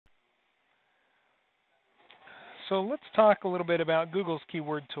So let's talk a little bit about Google's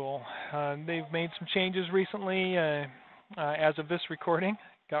keyword tool. They've made some changes recently as of this recording.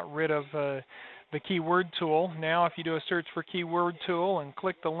 Got rid of the keyword tool. Now if you do a search for keyword tool and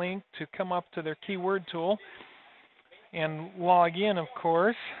click the link to come up to their keyword tool and log in, of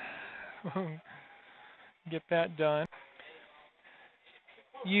course, get that done.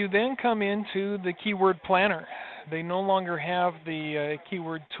 You then come into the keyword planner. They no longer have the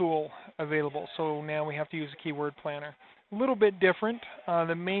keyword tool available, so now we have to use a keyword planner. A little bit different.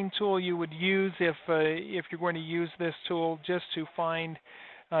 The main tool you would use if you're going to use this tool just to find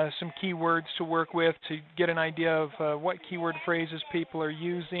some keywords to work with, to get an idea of what keyword phrases people are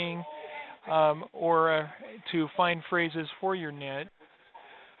using, or to find phrases for your niche,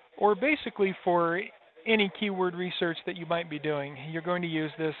 or basically for any keyword research that you might be doing. You're going to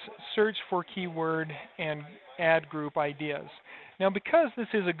use this search for keyword and ad group ideas. Now, because this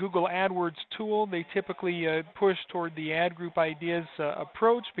is a Google AdWords tool, they typically push toward the ad group ideas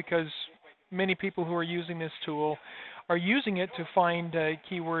approach, because many people who are using this tool are using it to find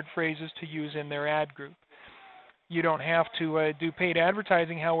keyword phrases to use in their ad group. You don't have to do paid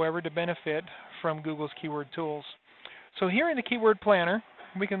advertising, however, to benefit from Google's keyword tools. So here in the keyword planner,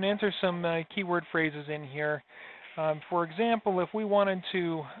 we can enter some keyword phrases in here. For example, if we wanted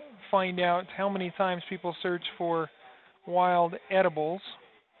to find out how many times people search for wild edibles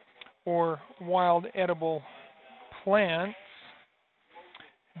or wild edible plants,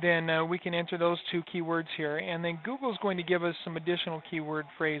 then we can enter those two keywords here, and then Google's going to give us some additional keyword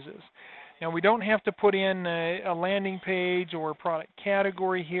phrases. Now, we don't have to put in a landing page or a product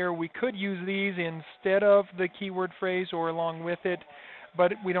category here. We could use these instead of the keyword phrase or along with it,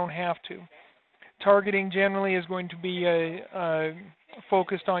 but we don't have to. Targeting generally is going to be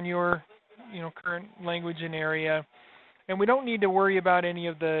focused on your current language and area, and we don't need to worry about any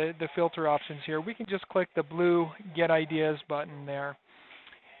of the filter options here. We can just click the blue Get Ideas button there,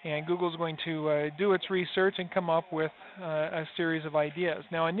 and Google's going to do its research and come up with a series of ideas.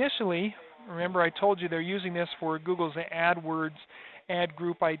 Now, initially, remember I told you they're using this for Google's AdWords ad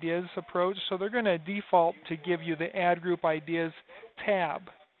group ideas approach, so they're going to default to give you the ad group ideas tab.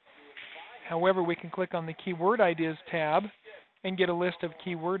 However, we can click on the keyword ideas tab and get a list of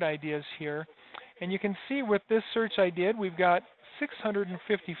keyword ideas here, and you can see with this search I did, we've got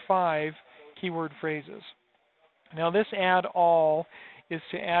 655 keyword phrases. Now, this add all is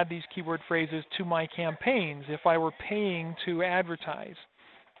to add these keyword phrases to my campaigns if I were paying to advertise.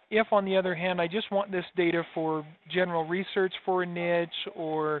 If, on the other hand, I just want this data for general research for a niche,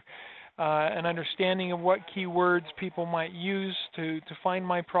 or an understanding of what keywords people might use to find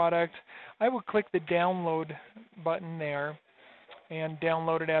my product, I would click the download button there and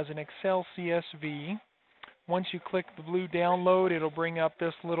download it as an Excel CSV. Once you click the blue download, it'll bring up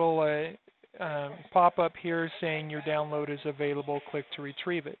this little pop-up here saying your download is available. Click to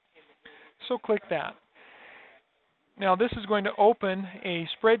retrieve it. So click that. Now, this is going to open a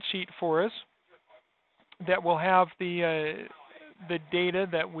spreadsheet for us that will have the data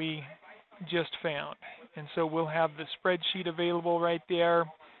that we just found. And so we'll have the spreadsheet available right there,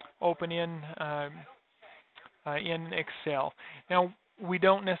 open in Excel. Now, we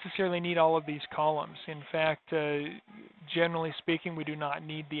don't necessarily need all of these columns. In fact, generally speaking, we do not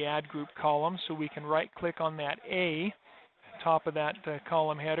need the ad group column, so we can right-click on that A, top of that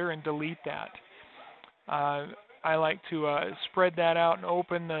column header, and delete that. I like to spread that out and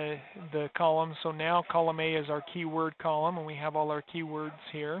open the column. So now column A is our keyword column, and we have all our keywords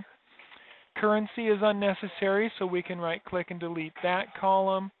here. Currency is unnecessary, so we can right-click and delete that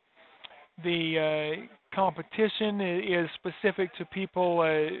column. The competition is specific to people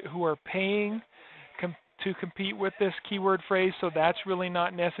who are paying to compete with this keyword phrase, so that's really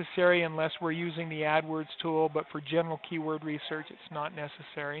not necessary unless we're using the AdWords tool, but for general keyword research, it's not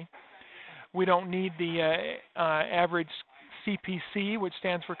necessary. We don't need the average CPC, which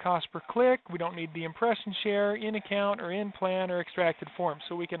stands for cost per click. We don't need the impression share, in account, or in plan, or extracted form.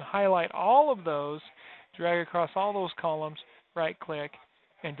 So we can highlight all of those, drag across all those columns, right-click,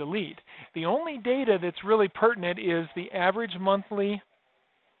 and delete. The only data that's really pertinent is the average monthly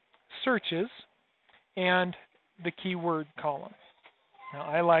searches and the keyword column. Now,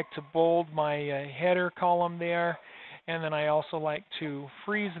 I like to bold my header column there, and then I also like to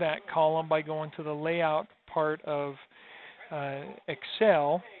freeze that column by going to the layout part of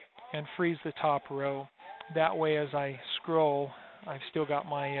Excel and freeze the top row. That way, as I scroll, I've still got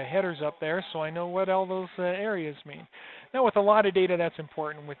my headers up there, so I know what all those areas mean. Now, with a lot of data, that's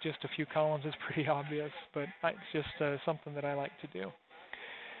important. With just a few columns, it's pretty obvious, but it's just something that I like to do.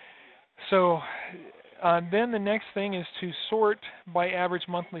 So Then the next thing is to sort by average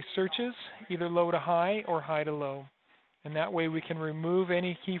monthly searches, either low to high or high to low. And that way we can remove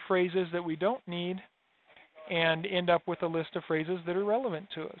any key phrases that we don't need and end up with a list of phrases that are relevant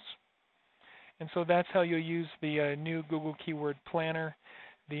to us. And so that's how you'll use the new Google Keyword Planner.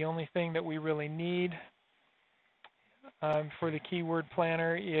 The only thing that we really need for the Keyword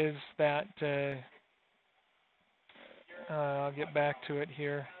Planner is that, I'll get back to it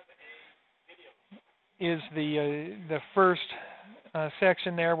here, is the first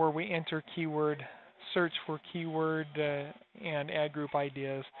section there where we enter keyword, search for keyword and add group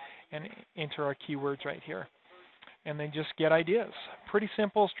ideas, and enter our keywords right here. And then just get ideas. Pretty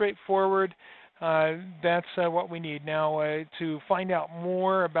simple, straightforward. That's what we need. Now, to find out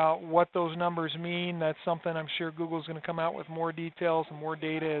more about what those numbers mean, that's something I'm sure Google's going to come out with more details and more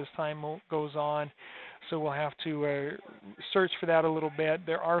data as time goes on. So we'll have to search for that a little bit.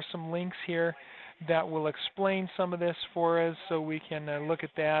 There are some links here that will explain some of this for us, so we can look at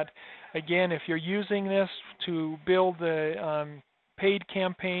that. Again, if you're using this to build the paid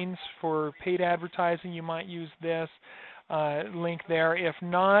campaigns for paid advertising, you might use this link there. If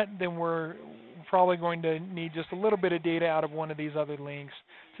not, then we're probably going to need just a little bit of data out of one of these other links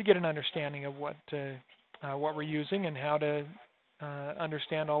to get an understanding of what we're using and how to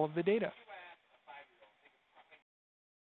understand all of the data.